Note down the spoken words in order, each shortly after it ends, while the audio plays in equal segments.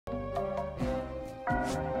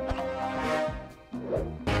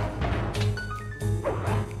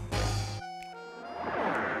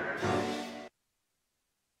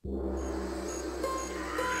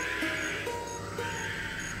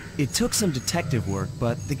It took some detective work,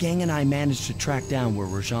 but the gang and I managed to track down where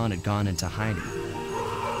Rajan had gone into hiding.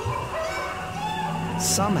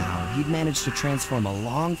 Somehow, he'd managed to transform a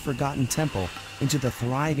long-forgotten temple into the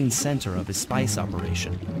thriving center of his spice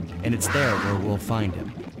operation, and it's there where we'll find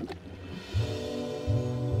him.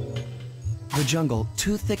 The jungle,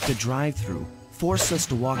 too thick to drive through, forced us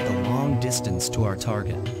to walk the long distance to our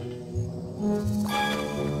target.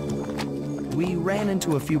 We ran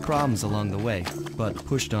into a few problems along the way, but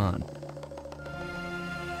pushed on.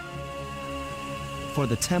 For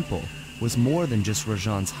the temple was more than just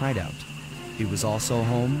Rajan's hideout. It was also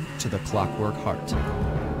home to the Clockwerk Heart.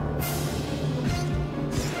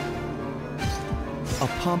 A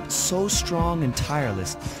pump so strong and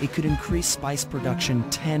tireless, it could increase spice production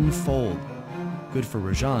tenfold. Good for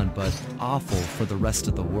Rajan, but awful for the rest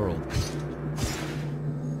of the world.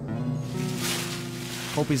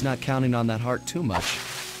 Hope he's not counting on that heart too much,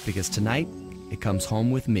 because tonight, it comes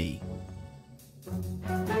home with me.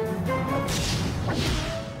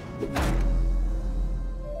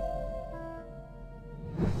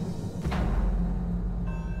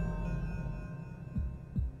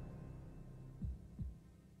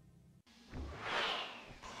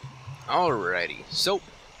 Alrighty, so,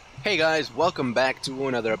 hey guys, welcome back to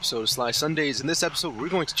another episode of Sly Sundays. In this episode, we're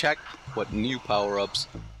going to check what new power-ups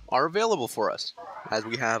are available for us, as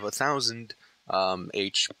we have 1,000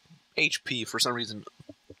 HP. For some reason,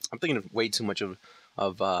 I'm thinking of way too much of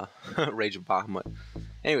Rage of Bahamut.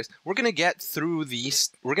 Anyways, we're gonna get through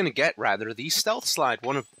these. We're gonna get the stealth slide,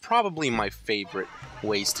 one of probably my favorite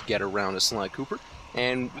ways to get around a Sly Cooper,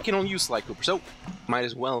 and we can only use Sly Cooper, so might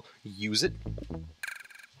as well use it.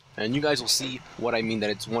 And you guys will see what I mean, that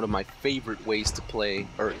it's one of my favorite ways to play,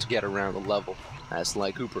 or to get around a level as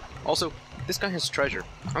Sly Cooper. Also, this guy has treasure.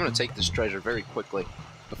 I'm going to take this treasure very quickly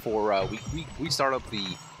before we start up the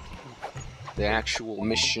actual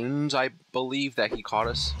missions. I believe that he caught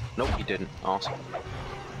us. Nope, he didn't. Awesome.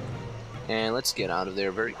 And let's get out of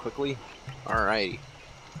there very quickly. Alrighty.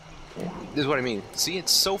 This is what I mean. See,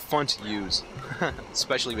 it's so fun to use,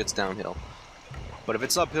 especially if it's downhill. But if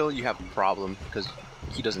it's uphill, you have a problem, because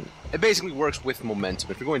he doesn't. It basically works with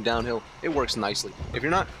momentum. If you're going downhill, it works nicely. If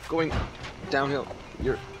you're not going downhill,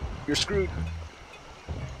 you're screwed.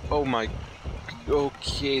 Oh my.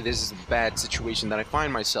 Okay, this is a bad situation that I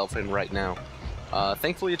find myself in right now.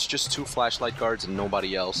 Thankfully, it's just 2 flashlight guards and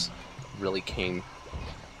nobody else really came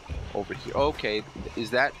over here. Okay,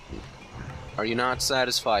 is that... Are you not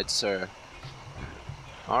satisfied, sir?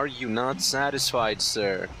 Are you not satisfied,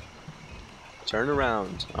 sir? Turn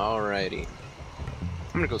around. Alrighty.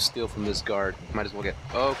 I'm gonna go steal from this guard. Might as well get...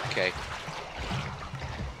 Okay.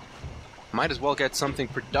 Might as well get something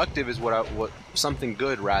productive is something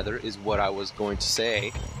good, rather, is what I was going to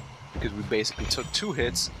say. Because we basically took 2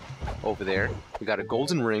 hits over there. We got a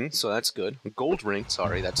golden ring, so that's good. A gold ring,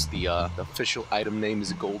 sorry, that's the official item name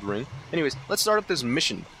is a gold ring. Anyways, let's start up this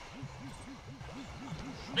mission.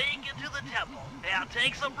 Sneak into the temple. Now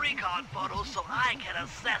take some recon photos so I can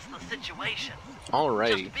assess the situation.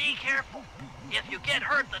 Alrighty. Just be careful. If you get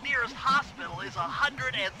hurt, the nearest hospital is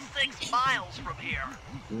 106 miles from here.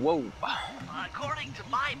 Whoa. According to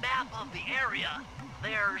my map of the area,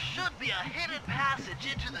 there should be a hidden passage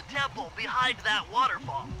into the temple behind that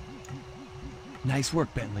waterfall. Nice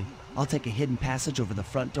work, Bentley. I'll take a hidden passage over the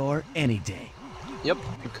front door any day. Yep,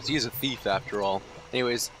 because he's a thief after all.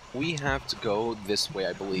 Anyways, we have to go this way,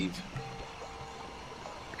 I believe.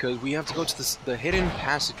 Because we have to go to the hidden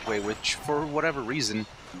passageway, which, for whatever reason,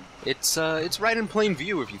 it's right in plain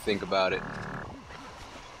view if you think about it.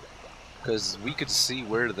 Because we could see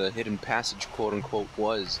where the hidden passage, quote-unquote,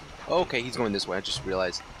 was. Okay, he's going this way, I just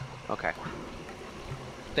realized. Okay.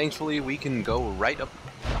 Thankfully, we can go right up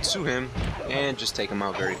to him and just take him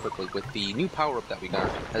out very quickly with the new power-up that we got.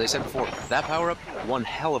 As I said before, that power-up, one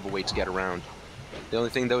hell of a way to get around. The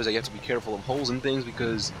only thing, though, is that you have to be careful of holes and things,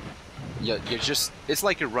 because you're just... It's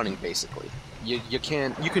like you're running, basically. You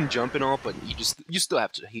can jump and all, but you still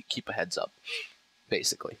have to keep a heads up,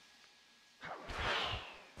 basically.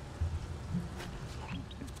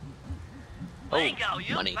 Bingo,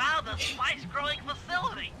 you money. found the spice growing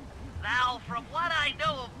facility. Now, from what I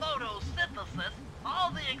know of photosynthesis,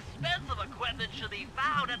 all the expensive equipment should be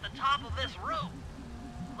found at the top of this room.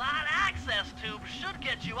 That access tube should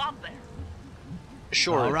get you up there.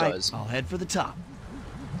 Sure, All right, it does. I'll head for the top.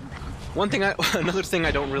 Another thing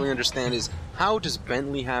I don't really understand is, how does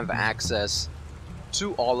Bentley have access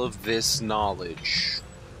to all of this knowledge?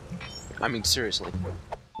 I mean, seriously.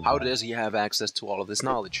 How does he have access to all of this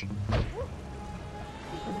knowledge?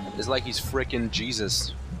 It's like he's frickin'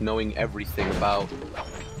 Jesus, knowing everything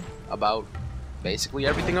about basically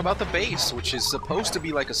everything about the base, which is supposed to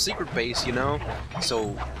be like a secret base, you know?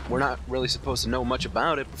 So we're not really supposed to know much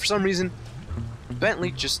about it, but for some reason,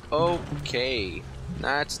 Bentley just, okay,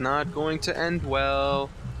 that's not going to end well.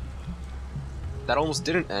 That almost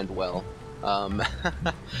didn't end well.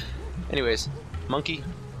 Anyways, Monkey,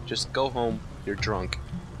 just go home, you're drunk.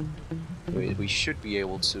 We should be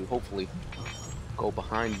able to, hopefully, go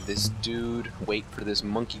behind this dude, wait for this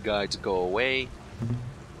monkey guy to go away.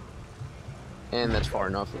 And that's far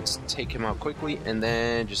enough. Let's take him out quickly, and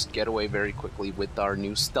then just get away very quickly with our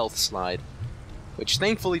new stealth slide. Which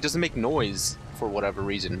thankfully doesn't make noise for whatever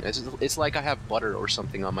reason. It's like I have butter or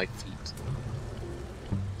something on my feet.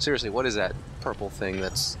 Seriously, what is that purple thing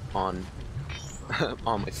that's on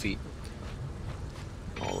on my feet?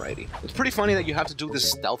 Alrighty. It's pretty funny that you have to do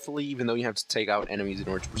this stealthily, even though you have to take out enemies in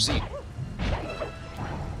order to proceed.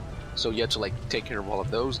 So you have to like take care of all of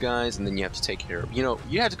those guys, and then you have to take care of, you know,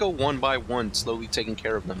 you have to go one by one, slowly taking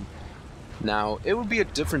care of them. Now, it would be a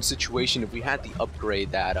different situation if we had the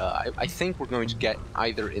upgrade that I think we're going to get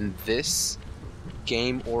either in this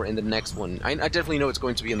game or in the next one. I definitely know it's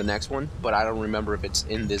going to be in the next one, but I don't remember if it's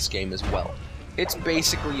in this game as well. It's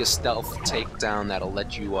basically a stealth takedown that'll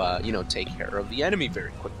let you, you know, take care of the enemy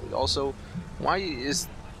very quickly. Also, why is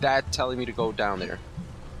that telling me to go down there?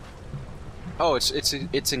 Oh, it's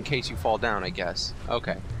in case you fall down, I guess.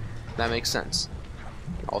 Okay, that makes sense.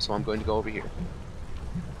 Also, I'm going to go over here.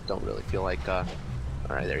 Don't really feel like,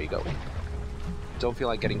 alright, there you go. Don't feel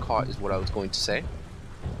like getting caught is what I was going to say.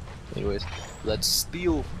 Anyways, let's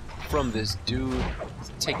steal from this dude,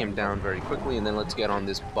 take him down very quickly, and then let's get on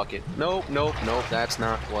this bucket. Nope, nope, nope, that's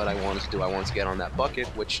not what I wanted to do. I wanted to get on that bucket,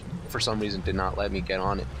 which for some reason did not let me get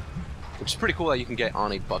on it. Which is pretty cool that you can get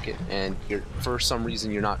on a bucket, and for some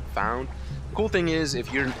reason you're not found. The cool thing is,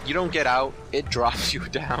 if you don't get out, it drops you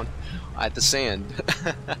down at the sand.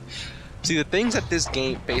 See, the things that this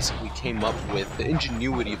game basically came up with, the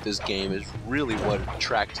ingenuity of this game, is really what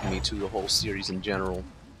attracted me to the whole series in general.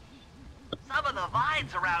 Some of the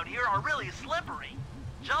vines around here are really slippery.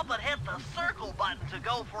 Jump and hit the circle button to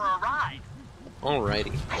go for a ride.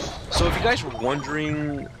 Alrighty. So if you guys were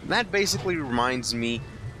wondering, that basically reminds me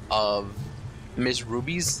of Miss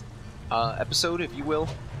Ruby's episode, if you will.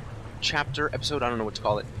 Episode, I don't know what to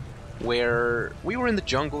call it. Where we were in the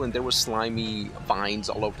jungle and there was slimy vines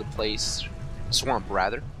all over the place. Swamp,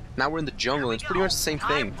 rather. Now we're in the jungle and it's pretty much the same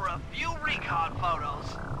thing. Time for a few recon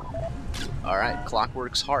photos. Alright,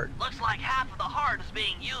 Clockwerk's heart. Looks like half of the heart is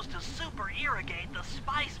being used to super irrigate the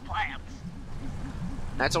spice plants.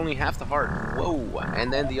 That's only half the heart. Whoa!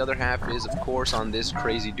 And then the other half is, of course, on this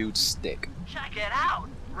crazy dude's stick. Check it out!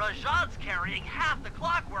 Rajan's carrying half the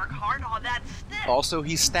Clockwerk heart on that stick. Also,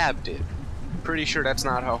 he stabbed it. Pretty sure that's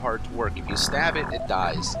not how hearts work. If you stab it, it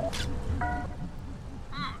dies.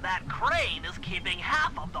 That crane is keeping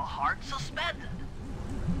half of the heart suspended.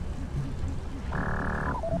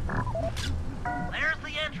 There's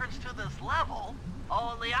the entrance to this level,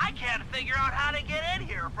 only I can't figure out how to get in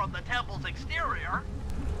here from the temple's exterior.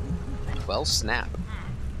 Well, snap.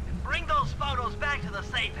 Bring those photos back to the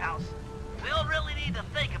safe house. We'll really need to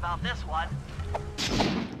think about this one.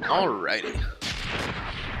 Alrighty.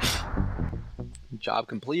 Job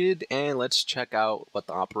completed, and let's check out what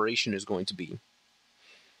the operation is going to be.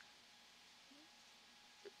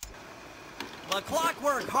 The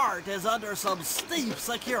Clockwerk heart is under some steep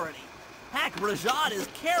security. Heck, Rajan is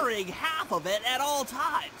carrying half of it at all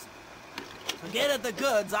times. To get at the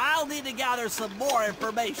goods, I'll need to gather some more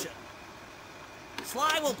information.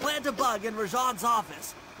 Sly will plant a bug in Rajan's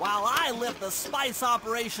office, while I lift the spice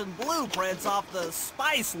operation blueprints off the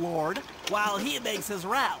Spice Lord while he makes his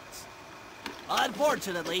rounds.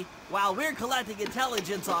 Unfortunately, while we're collecting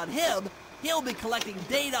intelligence on him, he'll be collecting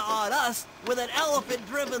data on us with an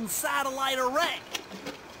elephant-driven satellite array.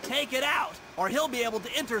 Take it out, or he'll be able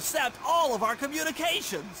to intercept all of our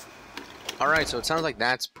communications. Alright, so it sounds like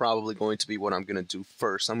that's probably going to be what I'm going to do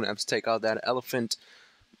first. I'm going to have to take out that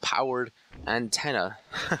elephant-powered antenna.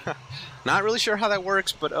 Not really sure how that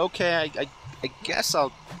works, but okay, I guess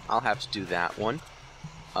I'll have to do that one.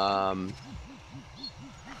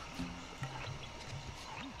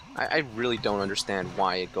 I really don't understand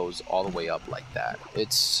why it goes all the way up like that.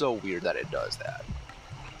 It's so weird that it does that.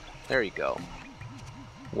 There you go.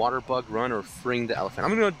 Water bug run or freeing the elephant.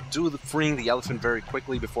 I'm going to do the freeing the elephant very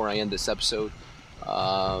quickly before I end this episode.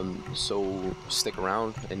 So stick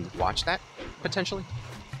around and watch that, potentially.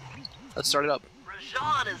 Let's start it up.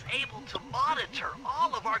 Rajan is able to monitor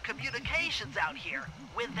all of our communications out here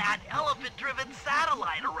with that elephant-driven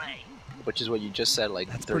satellite array. Which is what you just said like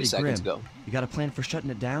That's 30 pretty seconds grim. ago. You got a plan for shutting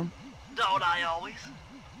it down? Don't I always?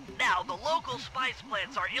 Now, the local spice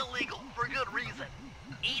plants are illegal for good reason.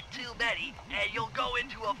 Eat too many, and you'll go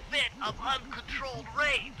into a fit of uncontrolled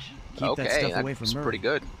rage. Keep that stuff away from that's Murray. pretty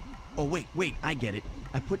good. Oh, wait, I get it.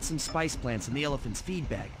 I put some spice plants in the elephant's feed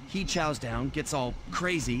bag. He chows down, gets all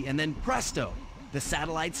crazy, and then presto! The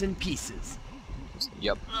satellite's in pieces.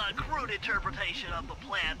 Yep. A crude interpretation of the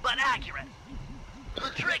plan, but accurate. The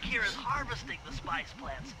trick here is harvesting the spice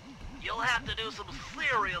plants. You'll have to do some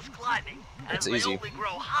serious climbing, as That's they easy. only grow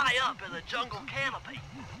high up in the jungle canopy.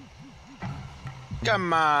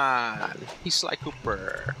 Come on! He's Sly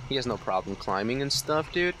Cooper. He has no problem climbing and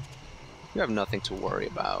stuff, dude. You have nothing to worry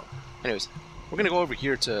about. Anyways, we're gonna go over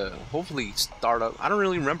here to hopefully start up. I don't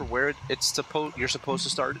really remember where you're supposed to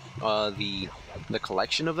start the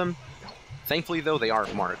collection of them. Thankfully, though, they are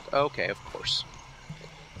marked. Okay, of course.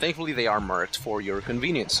 Thankfully, they are marked for your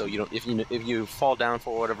convenience, so you don't. If you fall down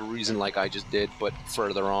for whatever reason, like I just did, but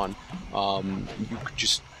further on, you could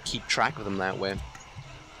just keep track of them that way.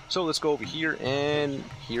 So let's go over here, and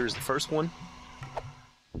here's the first one.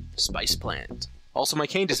 Spice plant. Also, my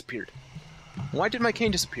cane disappeared. Why did my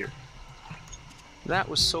cane disappear? That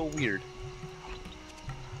was so weird.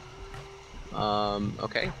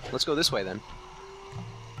 Okay, let's go this way then.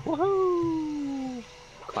 Woohoo!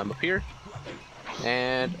 Climb up here.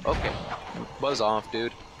 And, okay. Buzz off,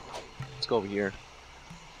 dude. Let's go over here.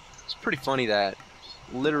 It's pretty funny that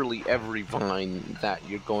literally every vine that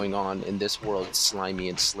you're going on in this world is slimy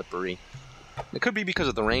and slippery. It could be because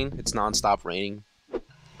of the rain. It's non-stop raining.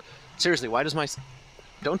 Seriously, why does my...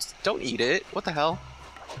 Don't eat it. What the hell?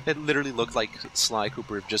 It literally looked like Sly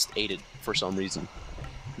Cooper just ate it for some reason.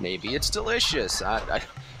 Maybe it's delicious. I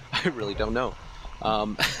really don't know.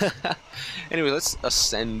 Anyway, let's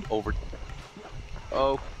ascend over...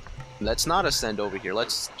 Oh, let's not ascend over here.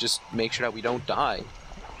 Let's just make sure that we don't die.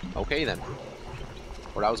 Okay, then.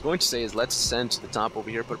 What I was going to say is let's ascend to the top over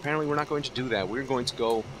here, but apparently we're not going to do that. We're going to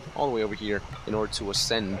go all the way over here in order to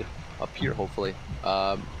ascend up here, hopefully.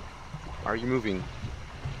 Are you moving?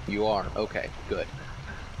 You are. Okay, good.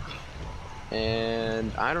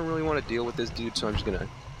 And I don't really want to deal with this dude, so I'm just gonna,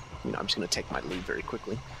 I'm just gonna take my leave very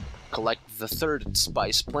quickly. Collect the third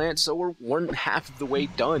spice plant, so we're 1/2 of the way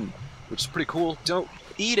done, which is pretty cool. Don't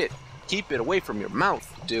eat it. Keep it away from your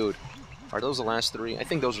mouth, dude. Are those the last 3? I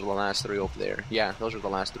think those are the last 3 over there. Yeah, those are the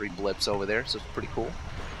last 3 blips over there, so it's pretty cool.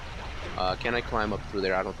 Can I climb up through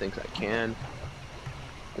there? I don't think I can.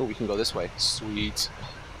 Oh, we can go this way. Sweet.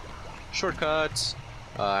 Shortcuts.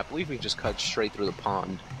 I believe we just cut straight through the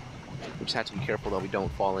pond. We just have to be careful that we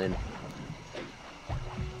don't fall in.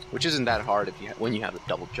 Which isn't that hard when you have a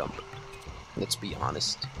double jump. Let's be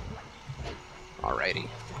honest. Alrighty.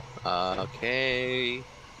 Okay.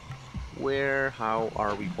 How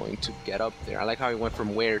are we going to get up there? I like how he went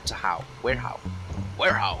from where to how. Where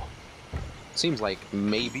how? Seems like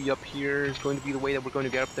maybe up here is going to be the way that we're going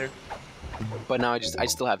to get up there. But now I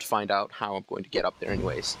still have to find out how I'm going to get up there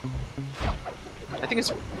anyways. I think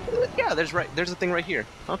it's... Yeah, there's a thing right here.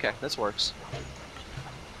 Okay, this works.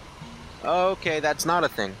 Okay, that's not a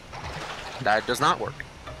thing. That does not work.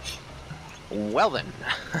 Well then.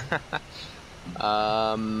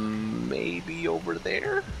 Maybe over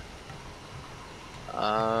there?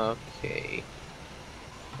 Okay.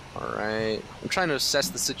 Alright. I'm trying to assess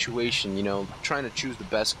the situation, trying to choose the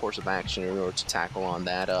best course of action in order to tackle on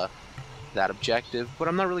that objective, but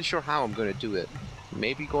I'm not really sure how I'm going to do it.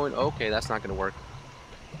 Maybe going... Okay, that's not going to work.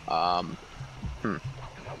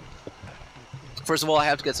 First of all, I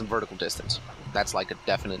have to get some vertical distance. That's like a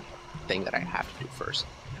definite thing that I have to do first.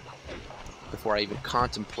 Before I even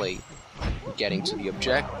contemplate getting to the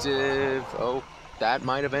objective. Oh, that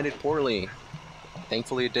might have ended poorly.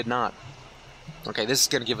 Thankfully, it did not. Okay, this is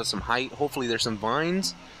going to give us some height. Hopefully, there's some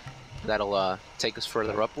vines that'll take us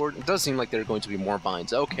further upward. It does seem like there are going to be more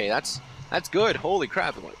vines. Okay, that's good. Holy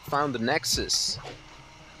crap, we found the nexus.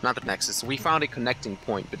 Not the nexus. We found a connecting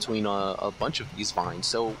point between a bunch of these vines.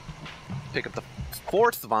 So, pick up the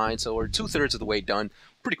 4th vine, so we're 2/3 of the way done.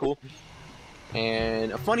 Pretty cool.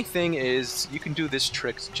 And a funny thing is, you can do this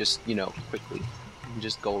trick just, quickly. And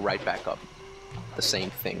just go right back up. The same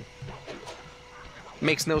thing.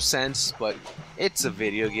 Makes no sense, but it's a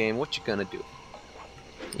video game. What you gonna do?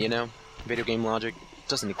 Video game logic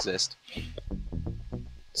doesn't exist.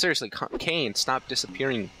 Seriously, Kane, stop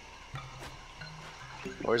disappearing.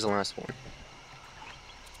 Where's the last one?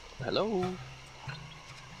 Hello?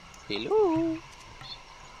 Hello?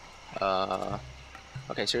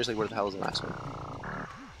 Okay, seriously, where the hell is the last one?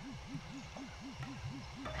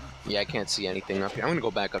 Yeah, I can't see anything up here. I'm gonna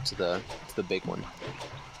go back up to the big one.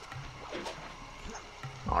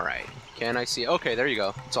 Alright. Can I see? Okay, there you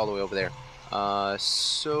go. It's all the way over there.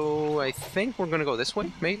 So I think we're gonna go this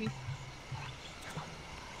way, maybe?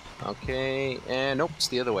 Okay, and nope, it's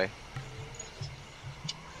the other way.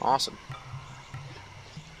 Awesome.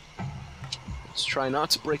 Let's try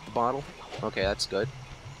not to break the bottle. Okay, that's good.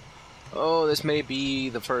 Oh, this may be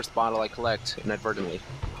the first bottle I collect inadvertently.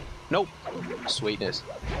 Nope. Sweetness.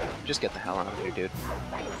 Just get the hell out of here, dude.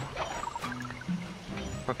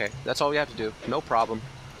 Okay, that's all we have to do. No problem.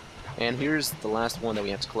 And here's the last one that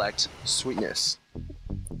we have to collect. Sweetness.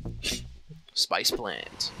 Spice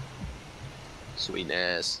plant.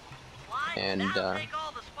 Sweetness. And, now take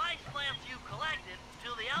all the spice plants you collected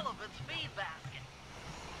to the elephant's feed basket.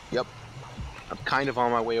 Yep. I'm kind of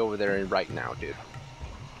on my way over there right now, dude.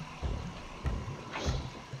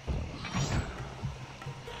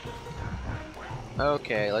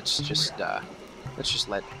 Okay, let's just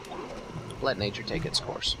let nature take its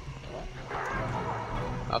course.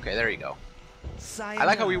 Okay, there you go. I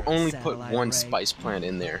like how we only put one spice plant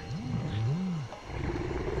in there.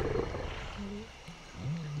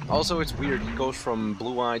 Also, it's weird. He goes from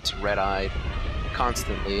blue-eyed to red-eyed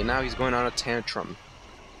constantly, and now he's going on a tantrum.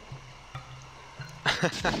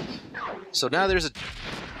 So now there's an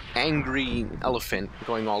angry elephant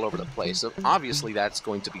going all over the place. So obviously that's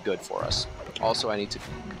going to be good for us. Also, I need to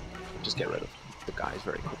just get rid of the guys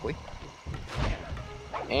very quickly.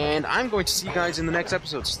 And I'm going to see you guys in the next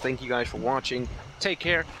episode. So thank you guys for watching. Take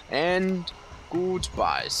care, and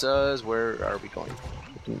goodbye. Says, where are we going?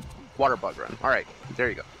 Water bug run. Alright, there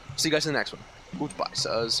you go. See you guys in the next one. Goodbye,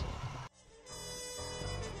 says.